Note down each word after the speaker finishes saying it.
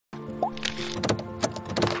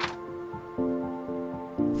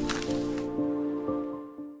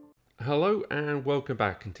Hello and welcome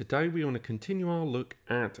back, and today we want to continue our look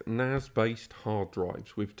at NAS based hard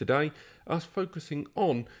drives, with today us focusing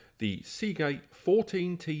on the Seagate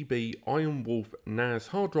 14TB Ironwolf NAS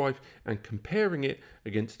hard drive and comparing it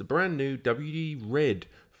against the brand new WD Red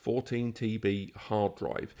 14TB hard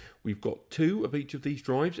drive. We've got two of each of these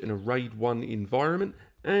drives in a RAID 1 environment,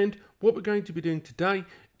 and what we're going to be doing today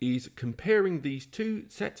is comparing these two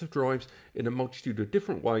sets of drives in a multitude of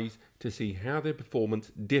different ways to see how their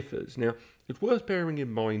performance differs. Now, it's worth bearing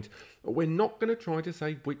in mind that we're not going to try to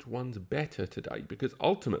say which one's better today, because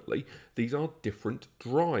ultimately these are different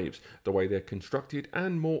drives, the way they're constructed,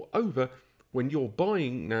 and moreover, when you're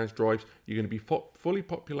buying NAS drives, you're going to be fully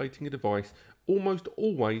populating a device almost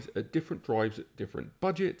always at different drives, at different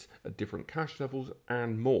budgets, at different cache levels,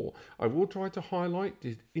 and more. I will try to highlight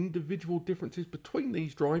the individual differences between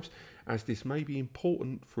these drives, as this may be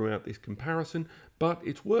important throughout this comparison, but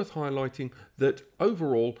it's worth highlighting that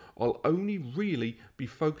overall I'll only really be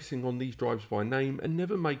focusing on these drives by name and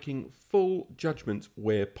never making full judgments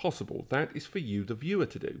where possible. That is for you, the viewer,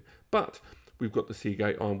 to do. But we've got the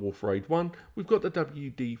Seagate Ironwolf RAID 1, we've got the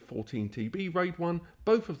WD 14TB RAID 1,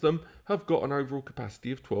 both of them have got an overall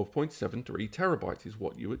capacity of 12.73 terabytes is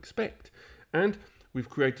what you expect. And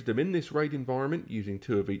we've created them in this RAID environment using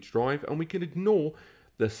two of each drive, and we can ignore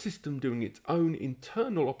the system doing its own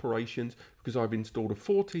internal operations because I've installed a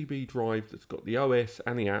 4TB drive that's got the OS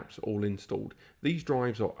and the apps all installed. These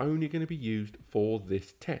drives are only going to be used for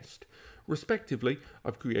this test. Respectively,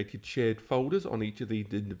 I've created shared folders on each of the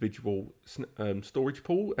individual storage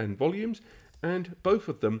pool and volumes, and both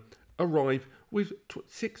of them arrive with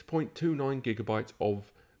 6.29 gigabytes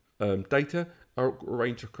of data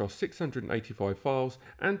arranged across 685 files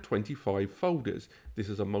and 25 folders. This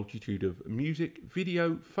is a multitude of music,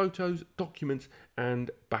 video, photos, documents,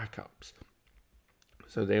 and backups.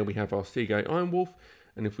 So there we have our Seagate Ironwolf,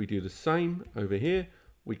 and if we do the same over here,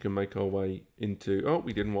 we can make our way into, oh,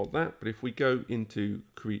 we didn't want that, but if we go into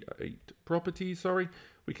create properties,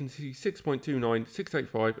 we can see 6.29,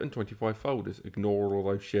 685, and 25 folders. Ignore all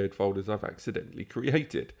those shared folders I've accidentally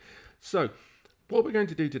created. So what we're going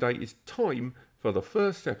to do today is time for the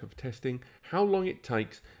first step of testing how long it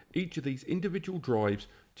takes each of these individual drives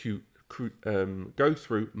to go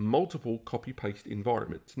through multiple copy-paste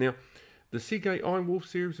environments. Now, the Seagate Ironwolf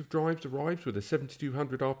series of drives arrives with a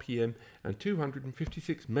 7200 RPM and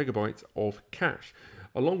 256 megabytes of cache.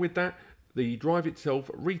 Along with that, the drive itself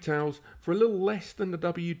retails for a little less than the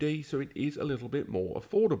WD, so it is a little bit more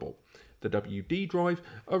affordable. The WD drive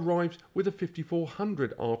arrives with a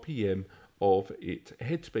 5400 RPM of its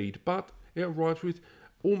head speed, but it arrives with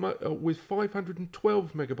almost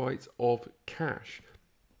 512 megabytes of cache.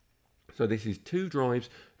 So this is two drives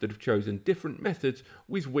that have chosen different methods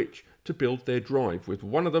with which to build their drive, with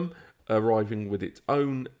one of them arriving with its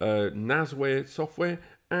own NASware software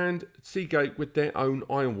and Seagate with their own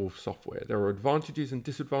Ironwolf software. There are advantages and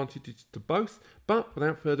disadvantages to both, but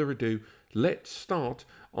without further ado, let's start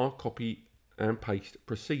our copy and paste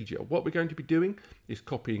procedure. What we're going to be doing is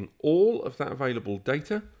copying all of that available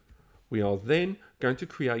data. We are then going to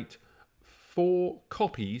create 4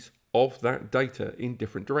 copies of that data in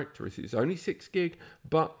different directories. It's only 6 gig,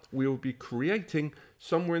 but we'll be creating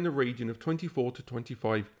somewhere in the region of 24 to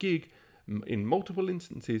 25 gig in multiple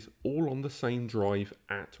instances, all on the same drive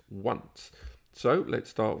at once. So let's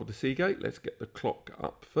start with the Seagate. Let's get the clock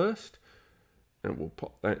up first, and we'll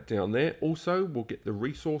pop that down there. Also, we'll get the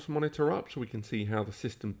resource monitor up so we can see how the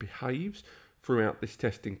system behaves throughout this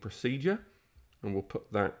testing procedure, and we'll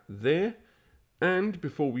put that there. And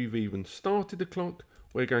before we've even started the clock,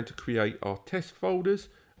 we're going to create our test folders,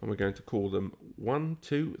 and we're going to call them 1,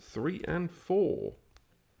 2, 3, and 4.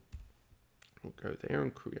 We'll go there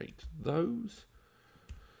and create those.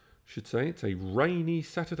 Should say it's a rainy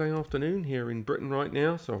Saturday afternoon here in Britain right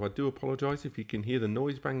now, so I do apologise if you can hear the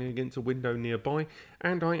noise banging against a window nearby,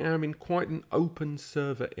 and I am in quite an open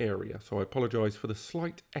server area, so I apologise for the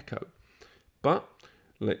slight echo. But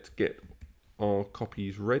let's get our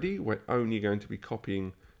copies ready. We're only going to be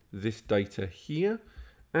copying this data here,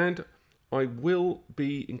 and I will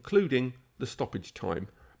be including the stoppage time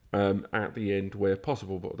at the end where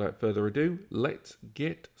possible. But without further ado, let's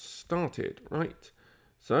get started. Right,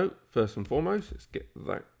 so first and foremost, let's get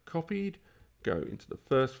that copied, go into the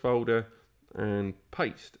first folder and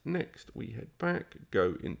paste. Next we head back,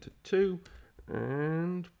 go into 2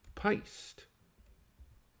 and paste.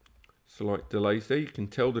 Slight delays there. You can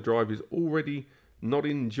tell the drive is already not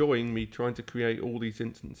enjoying me trying to create all these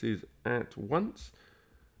instances at once.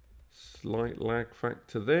 Slight lag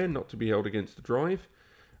factor there, not to be held against the drive.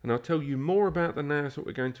 And I'll tell you more about the NAS that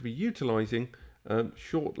we're going to be utilizing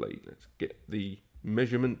shortly. Let's get the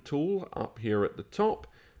measurement tool up here at the top.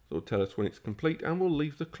 It'll tell us when it's complete, and we'll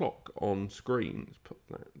leave the clock on screen. Let's put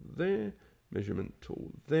that there, measurement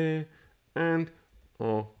tool there, and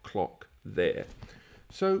our clock there.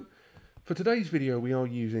 So for today's video, we are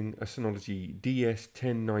using a Synology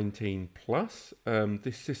DS1019 Plus.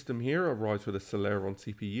 This system here arrives with a Celeron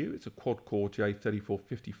CPU. It's a quad-core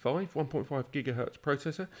J3455 1.5 GHz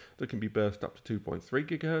processor that can be burst up to 2.3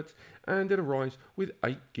 GHz, and it arrives with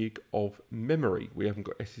 8 GB of memory. We haven't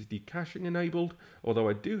got SSD caching enabled, although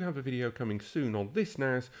I do have a video coming soon on this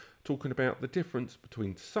NAS talking about the difference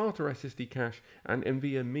between SATA SSD cache and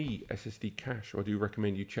NVMe SSD cache. I do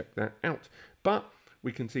recommend you check that out. But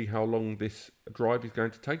we can see how long this drive is going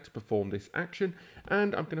to take to perform this action,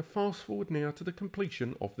 and I'm going to fast forward now to the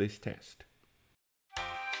completion of this test.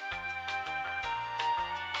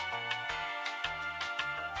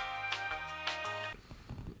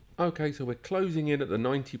 Okay, so we're closing in at the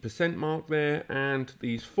 90% mark there, and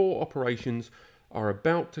these 4 operations are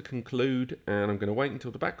about to conclude, and I'm going to wait until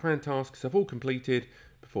the background tasks have all completed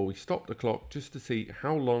before we stop the clock, just to see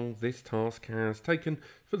how long this task has taken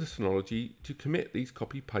for the Synology to commit these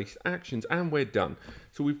copy-paste actions, and we're done.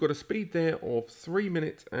 So we've got a speed there of 3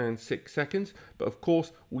 minutes and 6 seconds, but of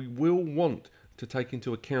course we will want to take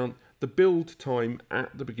into account the build time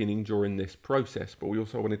at the beginning during this process, but we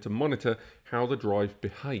also wanted to monitor how the drive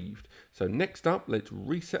behaved. So next up, let's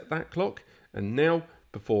reset that clock and now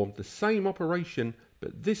perform the same operation,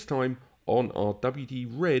 but this time on our WD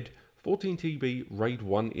Red 14TB RAID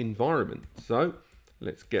 1 environment. So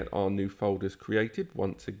let's get our new folders created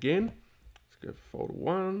once again. Let's go for folder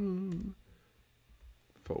 1,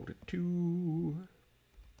 folder 2,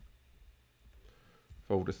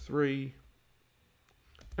 folder 3,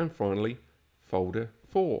 and finally folder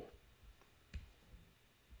 4.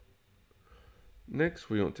 Next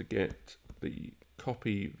we want to get the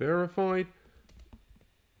copy verified.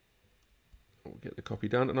 We'll get the copy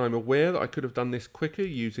done, and I'm aware that I could have done this quicker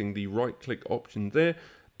using the right-click option there,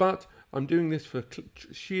 but I'm doing this for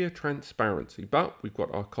sheer transparency. But we've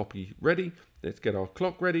got our copy ready. Let's get our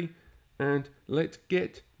clock ready, and let's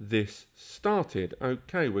get this started.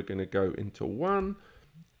 Okay, we're going to go into 1.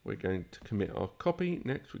 We're going to commit our copy.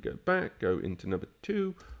 Next, we go back, go into number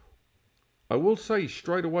 2. I will say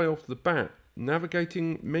straight away off the bat,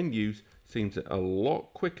 navigating menus seems a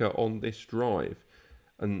lot quicker on this drive,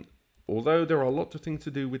 and although there are lots of things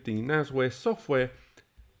to do with the NASware software,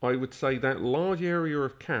 I would say that large area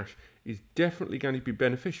of cache is definitely going to be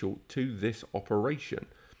beneficial to this operation.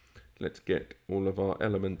 Let's get all of our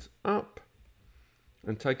elements up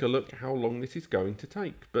and take a look how long this is going to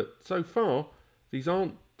take. But so far, these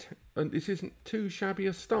aren't, and this isn't too shabby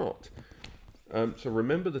a start. So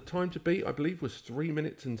remember, the time to beat, I believe, was 3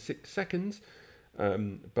 minutes and 6 seconds.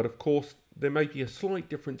 But of course, there may be a slight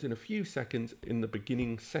difference in a few seconds in the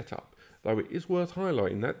beginning setup. Though it is worth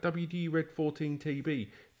highlighting that WD Red 14TB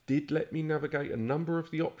did let me navigate a number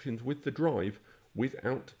of the options with the drive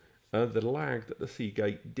without the lag that the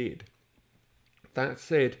Seagate did. That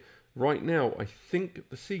said, right now I think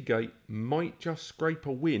the Seagate might just scrape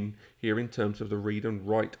a win here in terms of the read and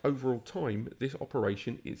write overall time this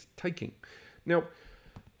operation is taking. Now,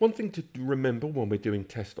 one thing to remember when we're doing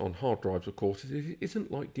tests on hard drives, of course, is it isn't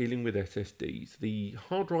like dealing with SSDs. The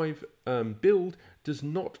hard drive build does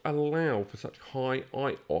not allow for such high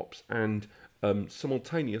IOPS and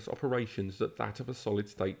simultaneous operations that of a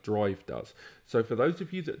solid-state drive does. So for those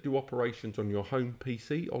of you that do operations on your home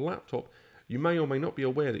PC or laptop, you may or may not be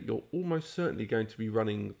aware that you're almost certainly going to be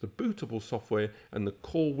running the bootable software and the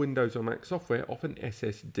core Windows or Mac software off an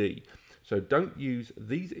SSD. So don't use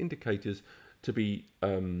these indicators to be,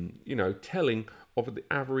 telling of the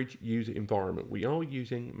average user environment. We are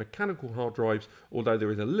using mechanical hard drives, although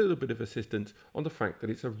there is a little bit of assistance on the fact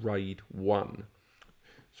that it's a RAID 1.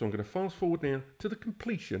 So I'm going to fast forward now to the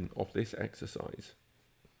completion of this exercise.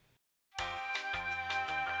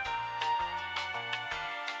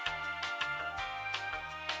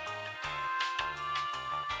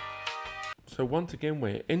 So once again,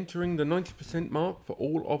 we're entering the 90% mark for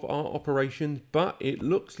all of our operations, but it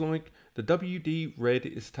looks like the WD Red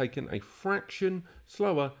is taken a fraction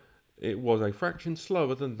slower. It was a fraction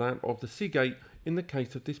slower than that of the Seagate in the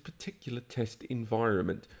case of this particular test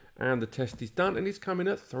environment. And the test is done, and it's coming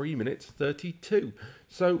at 3 minutes 32.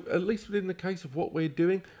 So at least within the case of what we're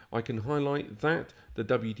doing, I can highlight that the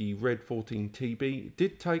WD Red 14TB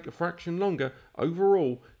did take a fraction longer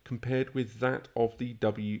overall compared with that of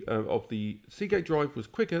the Seagate drive was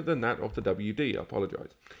quicker than that of the WD. I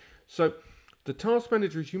apologize. So the task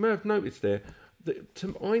manager, as you may have noticed there,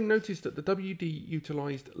 I noticed that the WD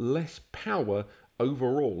utilized less power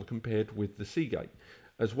overall compared with the Seagate.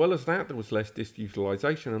 As well as that, there was less disk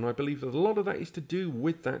utilization, and I believe that a lot of that is to do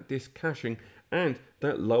with that disk caching and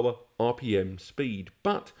that lower RPM speed.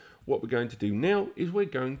 But what we're going to do now is we're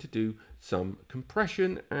going to do some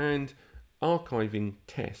compression and archiving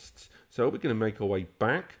tests. So we're going to make our way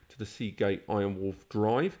back to the Seagate Ironwolf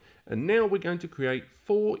drive, and now we're going to create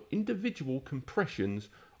 4 individual compressions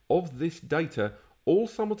of this data all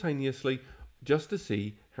simultaneously, just to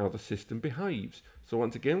see how the system behaves. So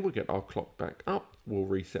once again, we'll get our clock back up, we'll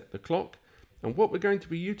reset the clock, and what we're going to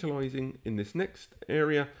be utilizing in this next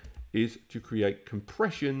area is to create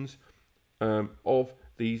compressions of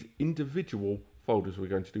these individual folders. We're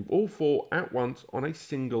going to do all 4 at once on a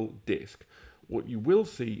single disk. What you will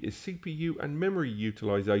see is CPU and memory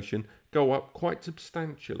utilization go up quite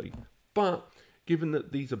substantially, but given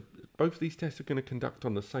that both of these tests are going to conduct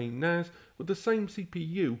on the same NAS with the same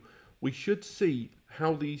CPU, we should see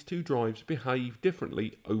how these 2 drives behave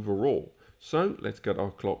differently overall. So let's get our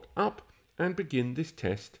clock up and begin this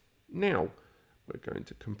test now. We're going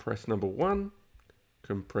to compress number 1,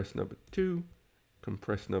 compress number 2,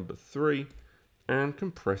 compress number 3, and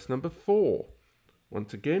compress number 4.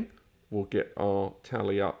 Once again, we'll get our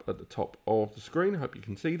tally up at the top of the screen. I hope you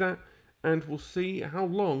can see that, and we'll see how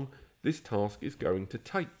long this task is going to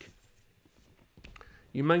take.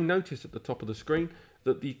 You may notice at the top of the screen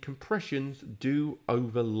that the compressions do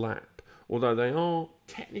overlap. Although they are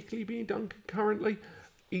technically being done concurrently,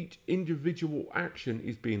 each individual action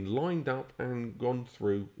is being lined up and gone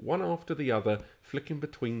through one after the other, flicking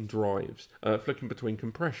between compressions,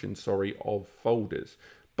 of folders.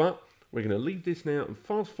 But we're going to leave this now and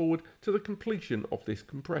fast forward to the completion of this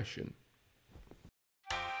compression.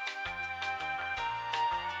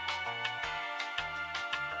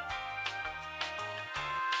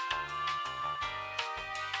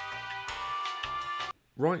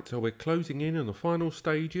 Right, so we're closing in on the final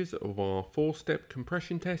stages of our 4-step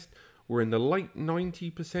compression test. We're in the late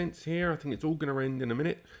 90% here. I think it's all going to end in a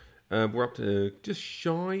minute. We're up to just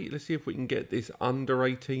shy. Let's see if we can get this under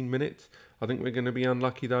 18 minutes. I think we're going to be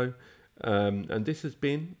unlucky though. And this has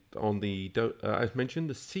been on the, as mentioned,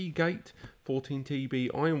 the Seagate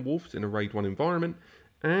 14TB Ironwolf in a RAID 1 environment.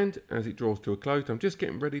 And as it draws to a close, I'm just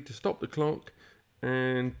getting ready to stop the clock.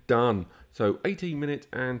 And done. So 18 minutes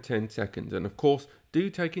and 10 seconds. And of course, do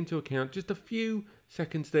take into account just a few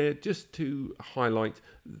seconds there just to highlight,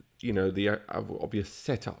 the obvious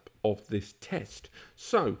setup of this test.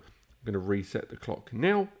 So I'm going to reset the clock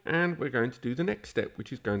now, and we're going to do the next step,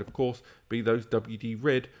 which is going to, of course, be those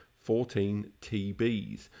WD-RED 14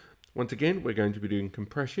 TBs. Once again, we're going to be doing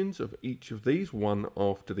compressions of each of these, one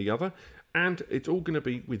after the other, and it's all going to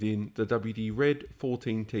be within the WD-RED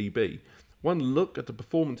 14 TB. One look at the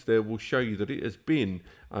performance there will show you that it has been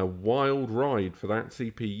a wild ride for that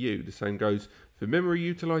CPU. The same goes for memory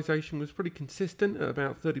utilization, was pretty consistent at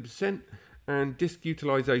about 30%, and disk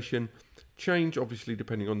utilization change obviously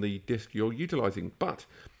depending on the disk you're utilizing. But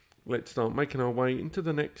let's start making our way into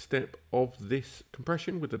the next step of this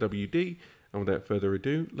compression with the WD, and without further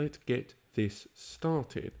ado, let's get this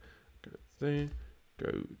started. Go there,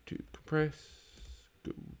 go to compress,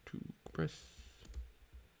 go to compress.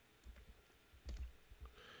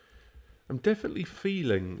 I'm definitely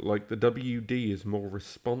feeling like the WD is more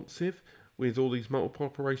responsive with all these multiple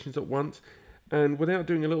operations at once, and without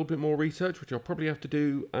doing a little bit more research, which I'll probably have to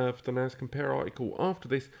do for the NAS Compare article after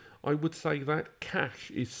this, I would say that cache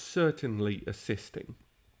is certainly assisting.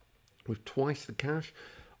 With twice the cache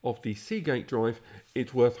of the Seagate drive,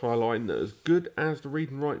 it's worth highlighting that as good as the read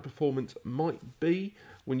and write performance might be,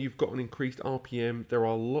 when you've got an increased RPM, there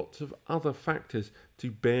are lots of other factors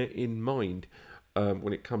to bear in mind.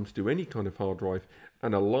 When it comes to any kind of hard drive,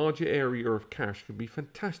 and a larger area of cache can be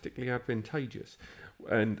fantastically advantageous.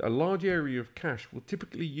 And a large area of cache will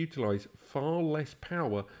typically utilize far less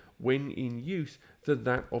power when in use than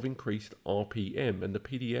that of increased RPM, and the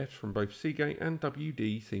PDFs from both Seagate and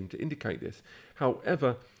WD seem to indicate this.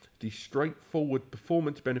 However, the straightforward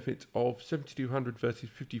performance benefits of 7200 versus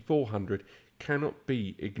 5400 cannot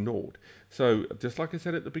be ignored. So just like I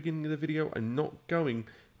said at the beginning of the video, I'm not going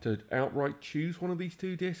to outright choose one of these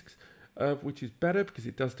 2 disks, which is better because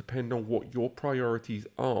it does depend on what your priorities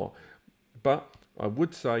are. But I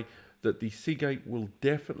would say that the Seagate will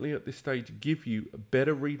definitely at this stage give you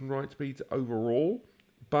better read and write speeds overall,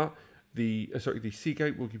 but the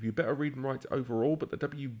Seagate will give you better read and writes overall, but the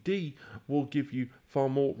WD will give you far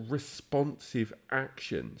more responsive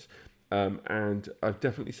actions. And I've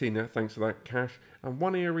definitely seen that thanks to that cache. And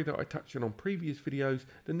one area that I touched on previous videos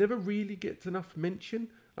that never really gets enough mention,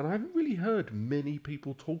 and I haven't really heard many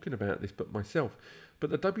people talking about this but myself, but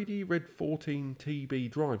the WD Red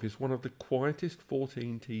 14TB drive is one of the quietest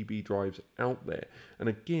 14TB drives out there. And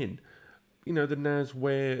again, you know, the NAS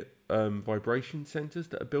wear vibration sensors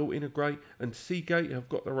that are built in are great, and Seagate have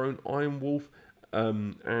got their own Ironwolf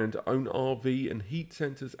and own RV and heat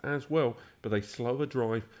sensors as well, but a slower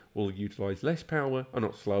drive will utilize less power, or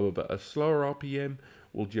not slower, but a slower RPM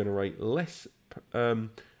will generate less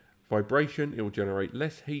vibration, it will generate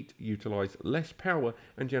less heat, utilize less power,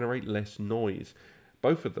 and generate less noise.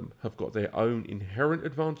 Both of them have got their own inherent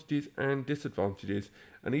advantages and disadvantages,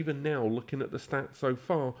 and even now, looking at the stats so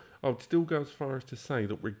far, I would still go as far as to say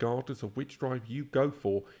that regardless of which drive you go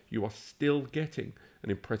for, you are still getting an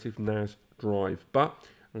impressive NAS drive. But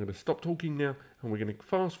I'm going to stop talking now, and we're going to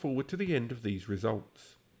fast forward to the end of these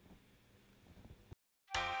results.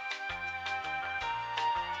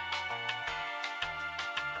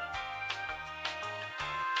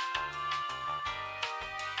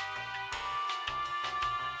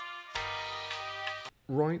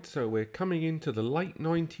 Right, so we're coming into the late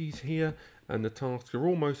 90s here, and the tasks are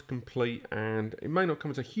almost complete, and it may not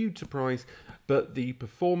come as a huge surprise, but the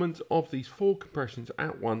performance of these 4 compressions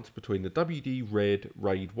at once between the WD Red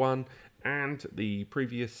RAID 1 and the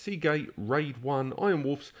previous Seagate RAID 1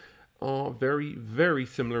 Ironwolfs are very, very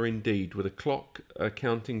similar indeed, with a clock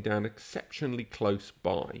counting down exceptionally close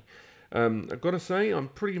by. I've got to say, I'm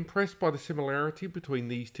pretty impressed by the similarity between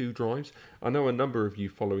these two drives. I know a number of you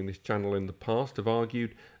following this channel in the past have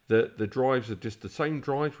argued that the drives are just the same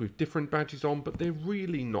drives with different badges on, but they're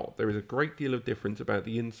really not. There is a great deal of difference about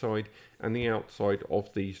the inside and the outside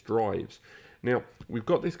of these drives. Now, we've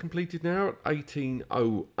got this completed now at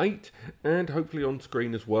 1808, and hopefully on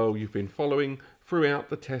screen as well, you've been following throughout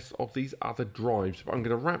the tests of these other drives. But I'm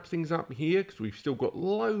going to wrap things up here because we've still got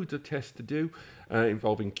loads of tests to do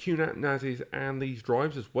involving QNAP NASs and these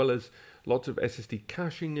drives, as well as lots of SSD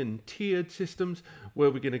caching and tiered systems,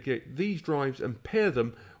 where we're going to get these drives and pair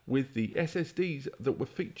them with the SSDs that were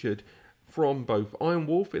featured from both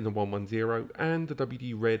Ironwolf in the 110 and the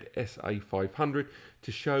WD Red SA500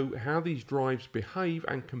 to show how these drives behave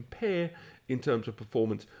and compare in terms of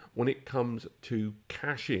performance when it comes to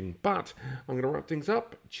caching. But I'm going to wrap things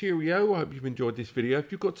up. Cheerio, I hope you've enjoyed this video.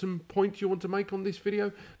 If you've got some points you want to make on this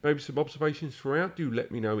video, maybe some observations throughout, do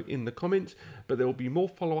let me know in the comments. But there will be more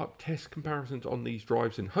follow-up test comparisons on these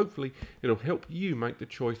drives, and hopefully it'll help you make the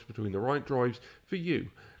choice between the right drives for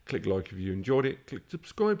you. Click like if you enjoyed it, click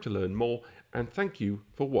subscribe to learn more, and thank you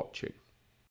for watching.